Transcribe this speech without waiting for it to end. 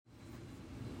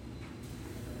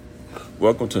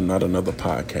Welcome to Not Another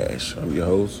Podcast. I'm your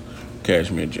host,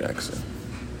 Cashmere Jackson.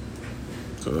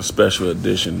 So a special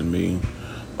edition to me.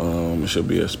 It should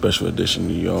be a special edition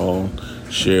to y'all.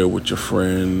 Share with your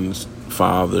friends,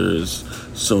 fathers,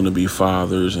 soon-to-be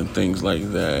fathers, and things like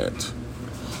that.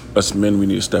 Us men, we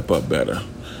need to step up better.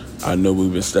 I know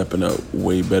we've been stepping up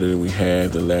way better than we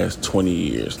have the last 20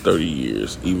 years, 30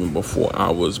 years, even before I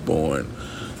was born.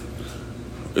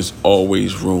 There's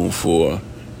always room for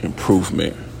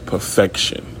improvement,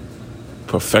 perfection.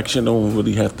 Perfection don't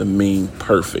really have to mean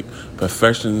perfect.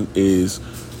 Perfection is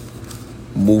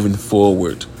moving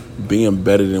forward, being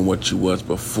better than what you was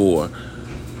before,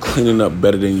 cleaning up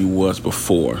better than you was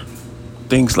before.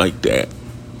 Things like that.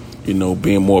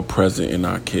 Being more present in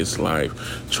our kids'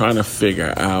 life, trying to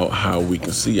figure out how we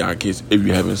can see our kids. If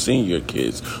you haven't seen your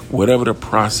kids, whatever the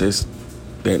process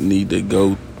that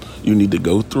you need to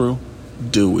go through,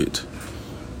 do it.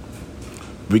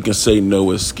 We can say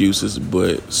no excuses,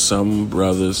 but some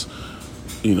brothers,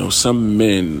 some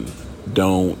men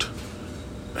don't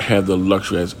have the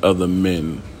luxury as other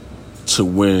men to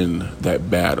win that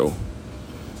battle.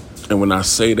 And when I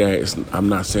say that, I'm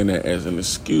not saying that as an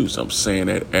excuse. I'm saying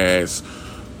that as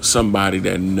somebody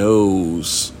that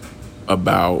knows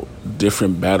about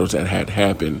different battles that had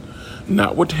happened,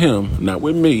 not with him, not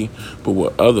with me, but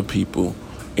with other people.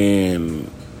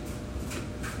 And,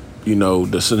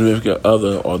 the significant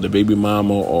other or the baby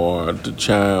mama or the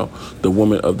child, the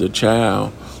woman of the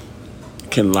child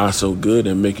can lie so good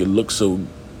and make it look so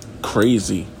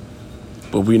crazy.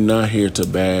 But we're not here to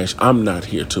bash. I'm not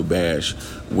here to bash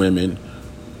women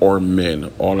or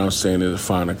men. All I'm saying is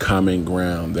find a common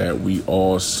ground that we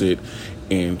all sit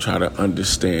and try to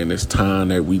understand. It's time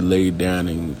that we lay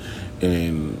down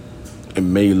and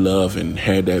made love and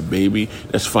had that baby.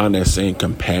 Let's find that same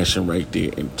compassion right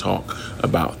there and talk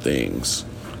about things.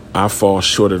 I fall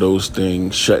short of those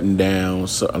things, shutting down.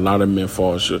 So a lot of men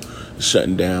fall short,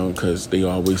 shutting down because they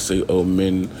always say, "Oh,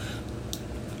 men,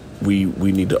 we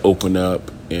need to open up,"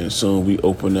 and soon we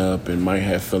open up and might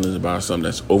have feelings about something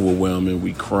that's overwhelming.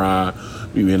 We cry,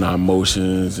 we in our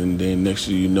emotions, and then next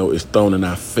thing you know, it's thrown in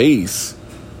our face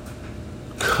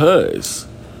because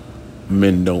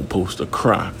men don't post to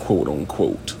cry, quote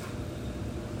unquote.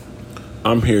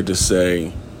 I'm here to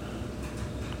say,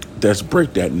 let's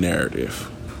break that narrative.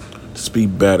 Let's be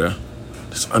better.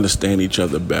 Let's understand each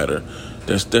other better.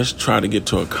 Let's try to get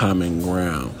to a common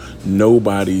ground.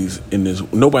 Nobody in this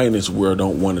world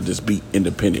don't want to just be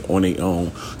independent on their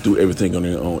own, do everything on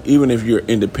their own. Even if you're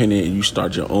independent and you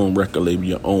start your own record label,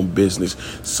 your own business,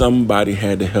 somebody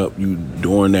had to help you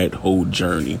during that whole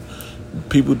journey.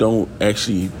 People don't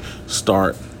actually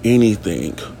start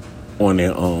anything on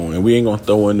their own. And we ain't going to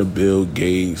throw in the Bill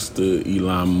Gates, the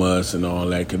Elon Musk and all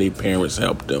that because their parents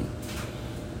helped them.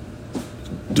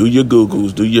 Do your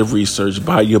Googles, do your research,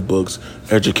 buy your books,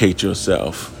 educate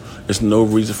yourself. There's no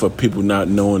reason for people not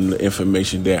knowing the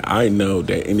information that I know,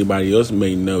 that anybody else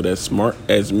may know that's smart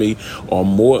as me or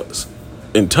more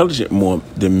intelligent more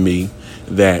than me,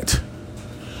 that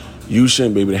you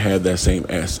shouldn't be able to have that same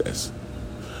access.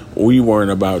 We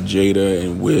weren't about Jada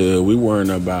and Will. We weren't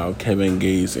about Kevin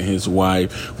Gates and his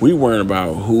wife. We weren't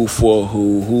about who for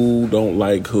who don't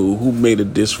like who made a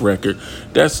diss record.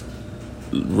 That's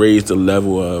raise the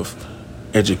level of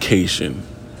education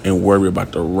and worry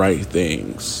about the right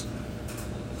things.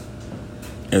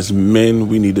 As men,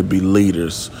 we need to be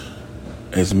leaders.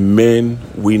 As men,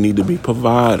 we need to be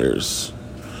providers.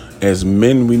 As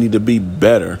men, we need to be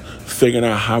better, figuring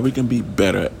out how we can be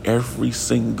better every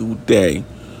single day.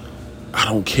 I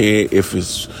don't care if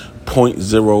it's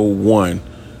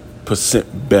 0.01%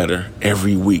 better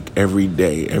every week, every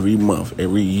day, every month,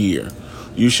 every year.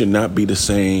 You should not be the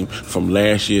same from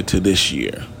last year to this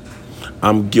year.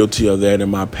 I'm guilty of that in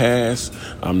my past.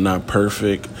 I'm not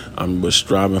perfect. I'm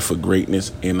striving for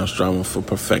greatness and I'm striving for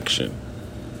perfection.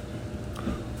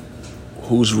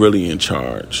 Who's really in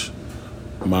charge?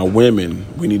 My women,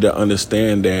 we need to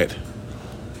understand that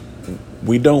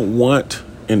we don't want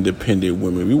independent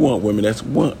women. We want women that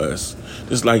want us.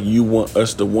 Just like you want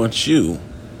us to want you.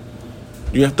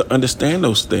 You have to understand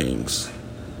those things.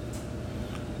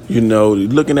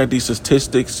 Looking at these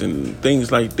statistics and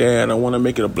things like that, I want to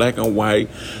make it a black and white,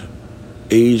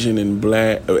 Asian and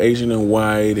black, or Asian and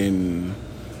white, and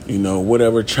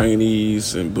whatever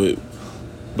Chinese, but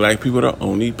black people are the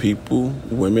only people.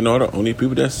 Women are the only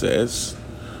people that says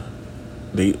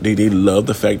they love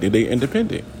the fact that they're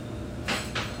independent.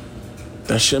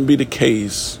 That shouldn't be the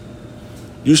case.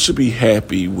 You should be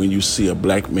happy when you see a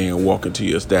black man walk into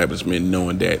your establishment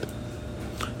knowing that,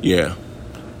 yeah,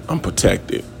 I'm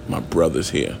protected. My brother's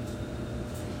here.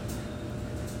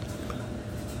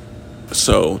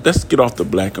 So let's get off the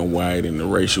black and white and the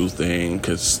racial thing,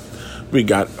 because we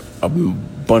got a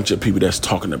bunch of people that's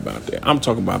talking about that. I'm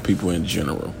talking about people in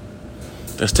general.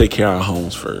 Let's take care of our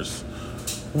homes first.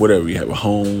 Whatever, we have a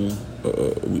home,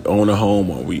 we own a home,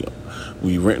 or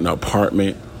we rent an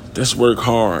apartment. Let's work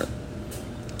hard.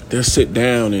 Let's sit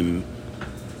down and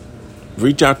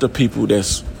reach out to people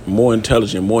that's more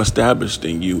intelligent, more established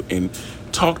than you, and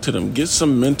talk to them. Get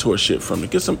some mentorship from them.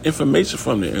 Get some information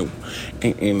from them,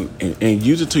 and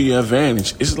use it to your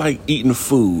advantage. It's like eating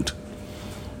food.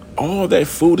 All that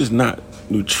food is not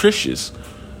nutritious.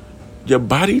 Your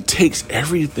body takes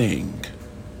everything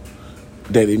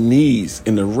that it needs,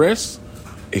 and the rest,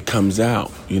 it comes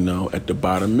out, at the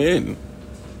bottom end.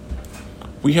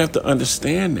 We have to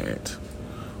understand that.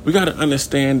 We got to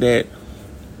understand that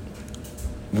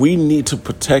we need to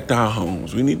protect our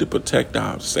homes. We need to protect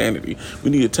our sanity.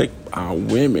 We need to take our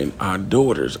women, our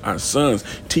daughters, our sons,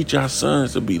 teach our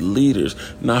sons to be leaders,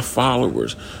 not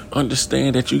followers.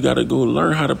 Understand that you got to go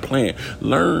learn how to plan,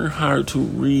 learn how to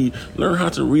read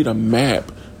a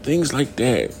map, things like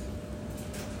that.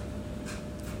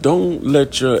 Don't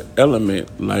let your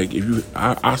element, like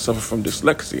I suffer from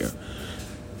dyslexia,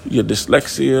 your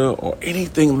dyslexia or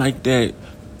anything like that,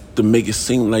 to make it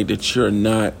seem like that you're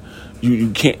not,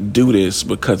 you can't do this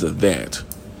because of that.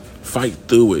 Fight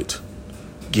through it.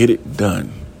 Get it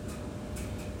done.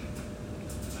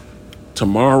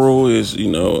 Tomorrow is,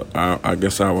 I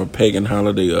guess our pagan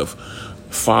holiday of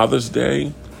Father's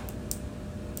Day.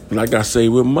 Like I say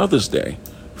with Mother's Day,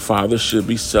 fathers should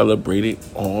be celebrated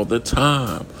all the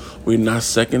time. We're not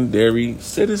secondary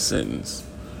citizens.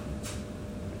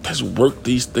 Let's work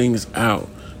these things out.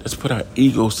 Let's put our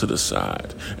egos to the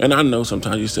side. And I know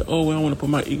sometimes you say, oh, well, I want to put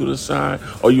my ego to the side.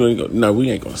 Or you ain't going to, no, we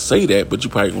ain't going to say that, but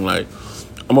you probably going to like,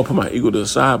 I'm going to put my ego to the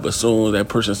side. But as soon as that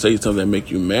person says something that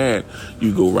make you mad,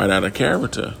 you go right out of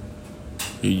character.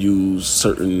 You use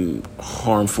certain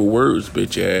harmful words,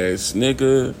 bitch ass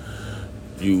nigga,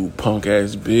 you punk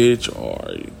ass bitch,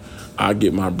 or I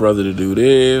get my brother to do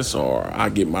this, or I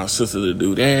get my sister to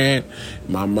do that.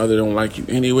 My mother don't like you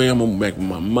anyway. I'm going to back with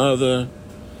my mother.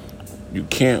 You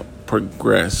can't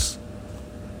progress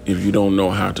if you don't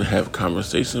know how to have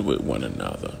conversations with one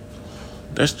another.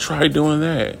 Let's try doing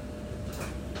that.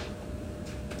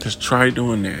 Just try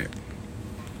doing that.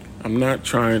 I'm not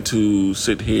trying to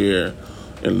sit here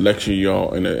and lecture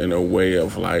y'all in a way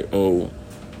of like, oh,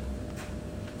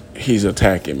 he's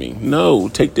attacking me. No,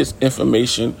 take this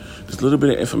information, this little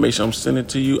bit of information I'm sending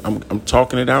to you, I'm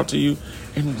talking it out to you,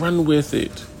 and run with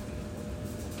it.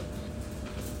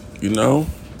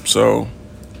 So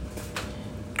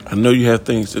I know you have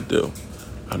things to do.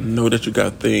 I know that you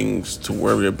got things to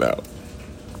worry about.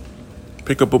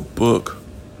 Pick up a book.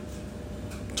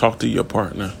 Talk to your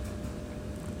partner.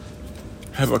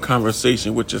 Have a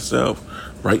conversation with yourself.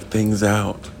 Write things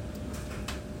out.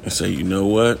 And say, you know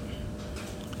what?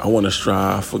 I want to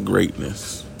strive for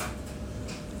greatness.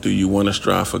 Do you want to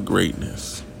strive for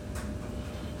greatness?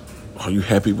 Are you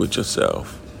happy with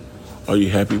yourself? Are you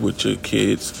happy with your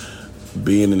kids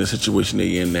being in the situation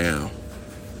they're in now?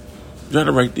 You got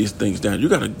to write these things down. You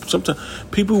got to, sometimes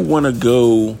people want to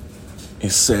go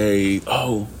and say,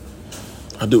 oh,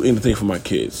 I'll do anything for my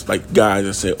kids. Like guys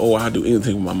that say, oh, I'll do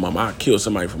anything for my mama. I'll kill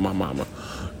somebody for my mama.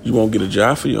 You won't get a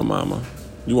job for your mama.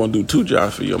 You won't do 2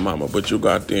 jobs for your mama, but you'll go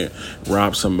out there and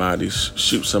rob somebody,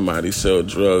 shoot somebody, sell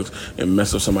drugs, and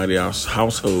mess up somebody else's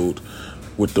household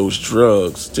with those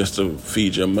drugs just to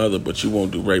feed your mother, but you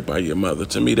won't do right by your mother.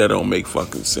 To me, that don't make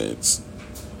fucking sense.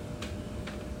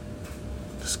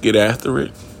 Let's get after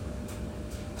it.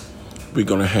 We're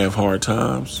going to have hard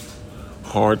times.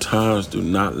 Hard times do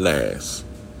not last.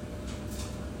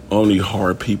 Only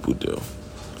hard people do.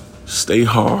 Stay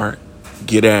hard.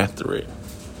 Get after it.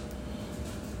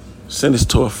 Send this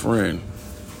to a friend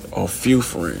or a few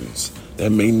friends that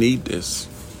may need this.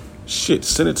 Shit,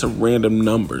 send it to random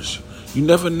numbers. You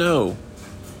never know.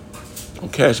 I'm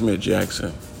Cashmere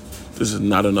Jackson. This is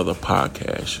not another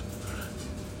podcast.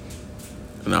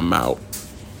 And I'm out.